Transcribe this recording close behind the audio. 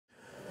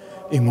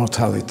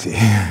Immortality,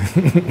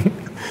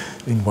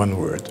 in one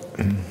word.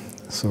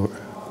 So,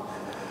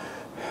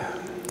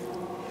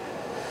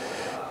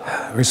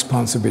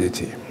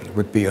 responsibility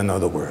would be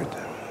another word,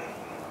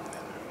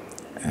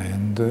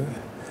 and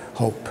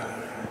hope,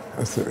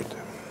 a third.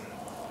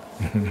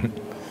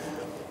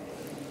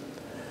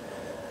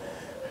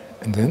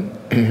 And then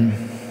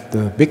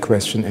the big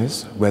question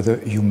is whether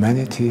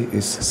humanity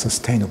is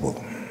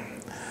sustainable.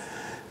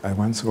 I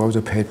once wrote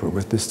a paper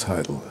with this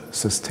title,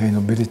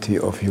 Sustainability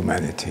of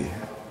Humanity,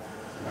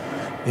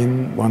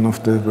 in one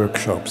of the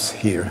workshops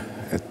here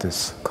at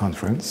this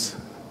conference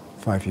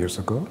 5 years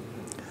ago.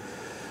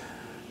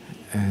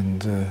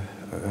 And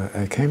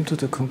I came to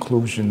the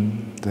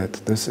conclusion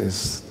that this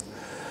is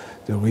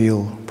the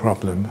real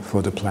problem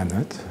for the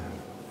planet,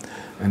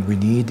 and we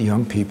need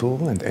young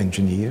people and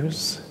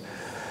engineers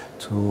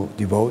to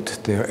devote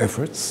their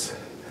efforts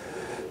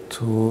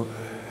to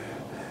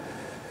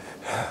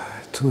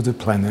the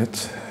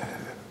planet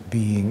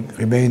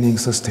remaining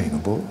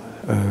sustainable.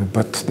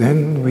 But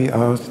then we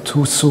are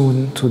too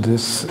soon to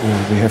this,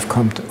 we have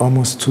come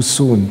almost too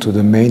soon to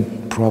the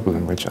main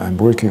problem which I'm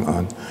working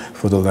on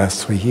for the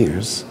last 3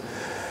 years,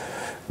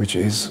 which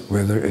is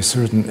whether a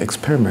certain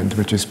experiment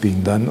which is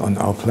being done on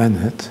our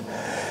planet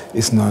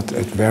is not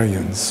at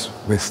variance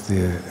with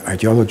the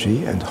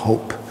ideology and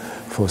hope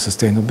for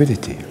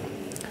sustainability.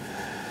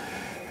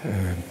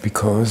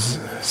 Because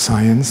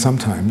science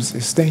sometimes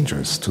is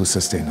dangerous to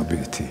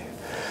sustainability.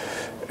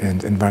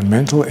 And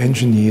environmental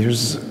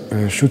engineers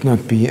should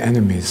not be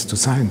enemies to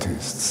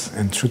scientists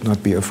and should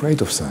not be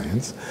afraid of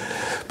science.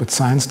 But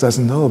science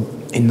doesn't know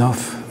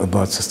enough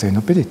about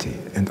sustainability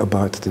and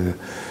about the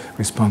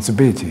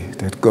responsibility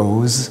that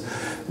goes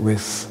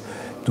with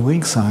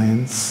doing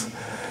science,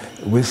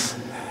 with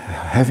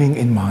having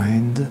in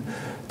mind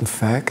the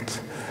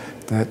fact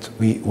that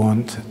we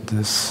want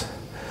this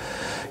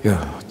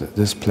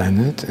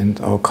planet and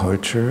our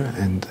culture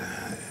and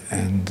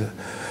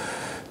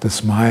the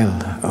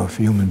smile of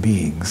human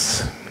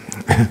beings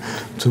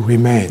to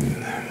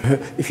remain.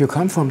 If you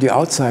come from the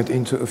outside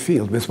into a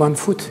field with 1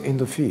 foot in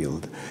the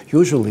field,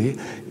 usually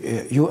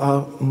you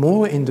are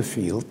more in the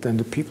field than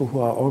the people who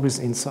are always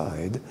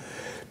inside,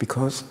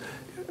 because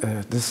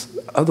this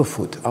other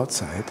foot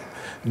outside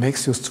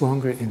makes you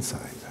stronger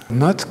inside.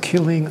 Not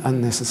killing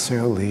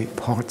unnecessarily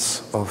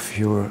parts of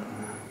your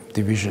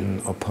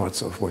division or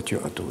parts of what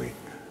you are doing.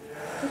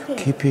 Okay.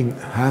 Keeping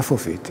half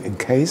of it in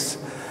case,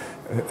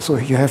 so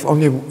you have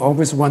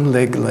always 1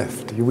 leg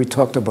left. We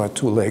talked about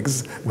 2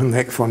 legs, 1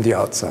 leg from the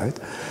outside.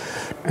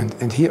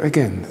 And here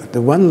again,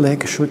 the 1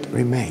 leg should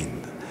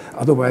remain.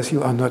 Otherwise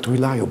you are not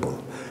reliable.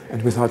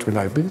 And without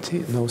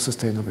reliability, no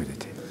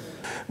sustainability.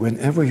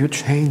 Whenever you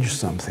change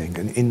something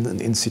in an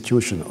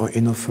institution or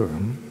in a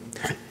firm,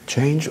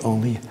 change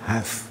only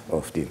half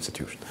of the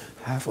institution,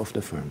 half of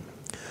the firm.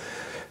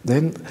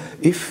 Then,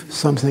 if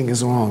something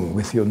is wrong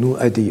with your new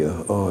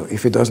idea, or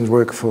if it doesn't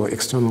work for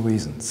external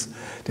reasons,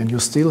 then you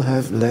still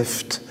have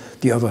left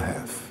the other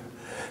half.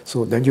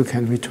 So then you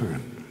can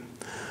return.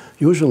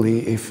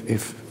 Usually,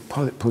 if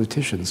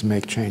politicians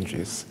make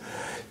changes,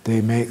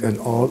 they make an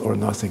all or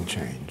nothing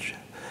change.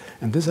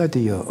 And this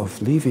idea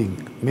of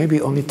leaving maybe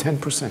only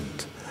 10%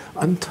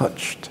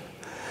 untouched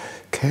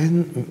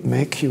can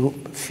make you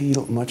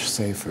feel much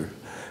safer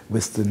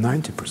with the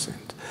 90%.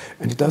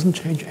 And it doesn't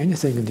change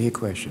anything in the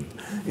equation.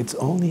 It's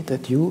only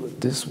that you,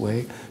 this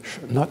way,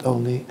 not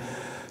only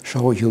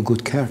show your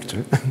good character,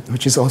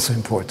 which is also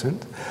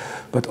important,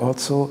 but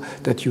also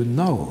that you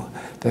know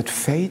that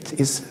fate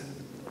is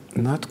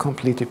not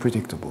completely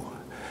predictable.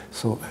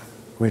 So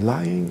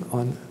relying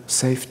on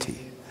safety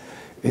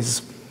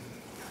is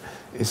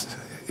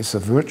a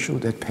virtue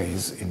that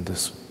pays in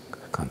this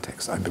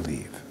context, I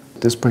believe.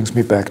 This brings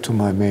me back to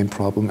my main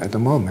problem at the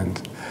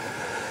moment.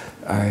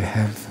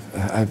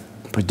 I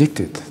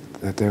predicted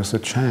that there's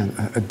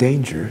a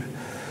danger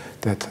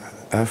that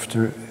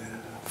after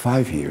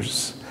 5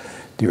 years,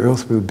 the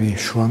Earth will be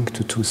shrunk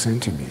to 2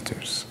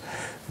 centimeters,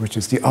 which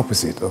is the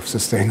opposite of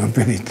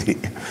sustainability.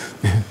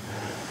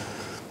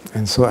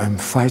 And so I'm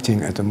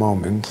fighting at the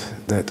moment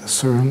that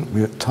CERN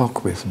will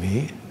talk with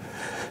me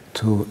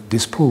to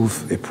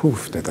disprove a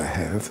proof that I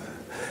have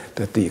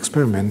that the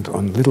experiment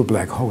on little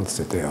black holes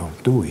that they are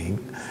doing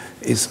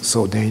is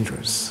so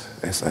dangerous,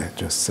 as I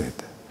just said.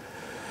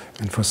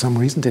 And for some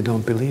reason they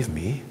don't believe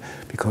me,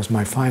 because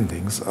my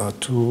findings are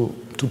too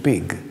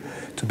big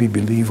to be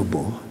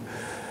believable.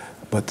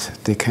 But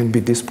they can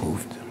be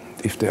disproved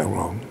if they are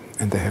wrong,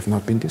 and they have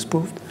not been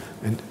disproved.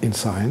 And in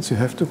science you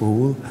have the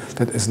rule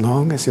that as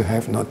long as you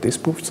have not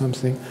disproved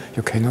something,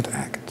 you cannot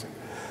act.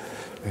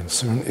 And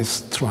CERN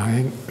is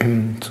trying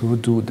to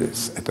do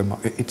this.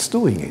 It's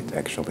doing it,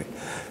 actually.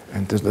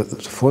 And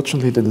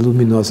fortunately the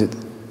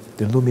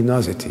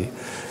luminosity,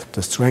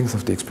 the strength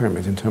of the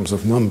experiment in terms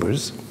of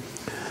numbers,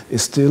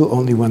 is still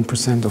only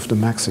 1% of the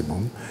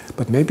maximum,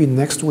 but maybe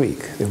next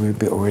week they will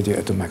be already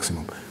at the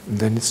maximum, and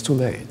then it's too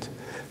late.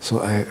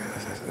 So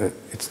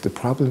it's the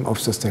problem of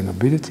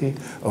sustainability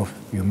of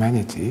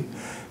humanity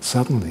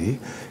suddenly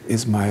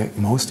is my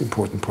most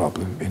important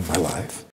problem in my life.